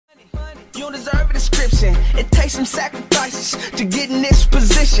You don't deserve a description. It takes some sacrifices to get in this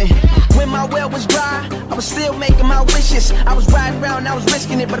position. When my well was dry, I was still making my wishes. I was riding around, I was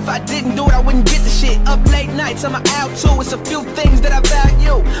risking it, but if I didn't do it, I wouldn't get the shit. Up late nights, I'm out too. It's a few things that I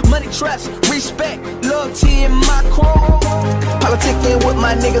value: money, trust, respect, loyalty in my crew. Politicking with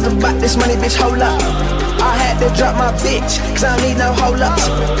my niggas about this money, bitch, hold up. I had to drop my bitch, cause I don't need no hold ups.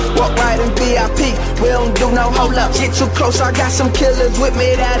 Walk right in VIP, we don't do no hold ups. Get too close, I got some killers with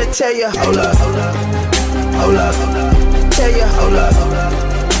me that'll tell you, hold up, hold up, hold up, tell you, hold up,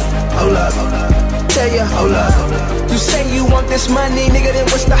 hold up, tell you, hold up. You say you want this money, nigga, then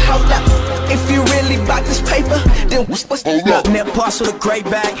what's the hold up? If you really bout this paper, then what's the look? Net parcel the great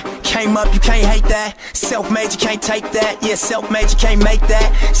bag. Came up, you can't hate that. Self-made, you can't take that. Yeah, self-made, you can't make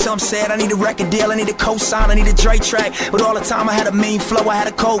that. Some said I need a record deal, I need a co-sign, I need a Dre track. But all the time I had a mean flow, I had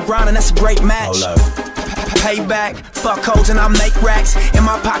a cold grind, and that's a great match. Payback, fuck hoes and I make racks. And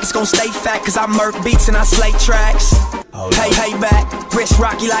my pockets gon' stay fat, cause I murk beats and I slay tracks. Payback, wrist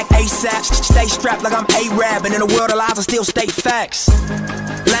rocky like ASAP. Stay strapped like I'm A-Rab, and in a world of lies I still state facts.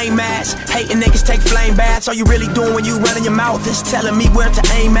 Lame ass, hating niggas take flame baths. All you really doing when you running your mouth is telling me where to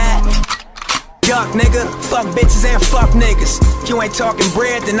aim at. Yuck, nigga, fuck bitches and fuck niggas. If you ain't talking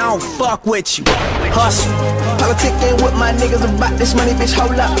bread, then I don't fuck with you. Hustle. Politicking with my niggas about this money, bitch,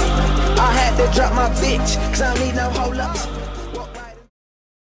 hold up. I had to drop my bitch, cause I don't need no hold ups.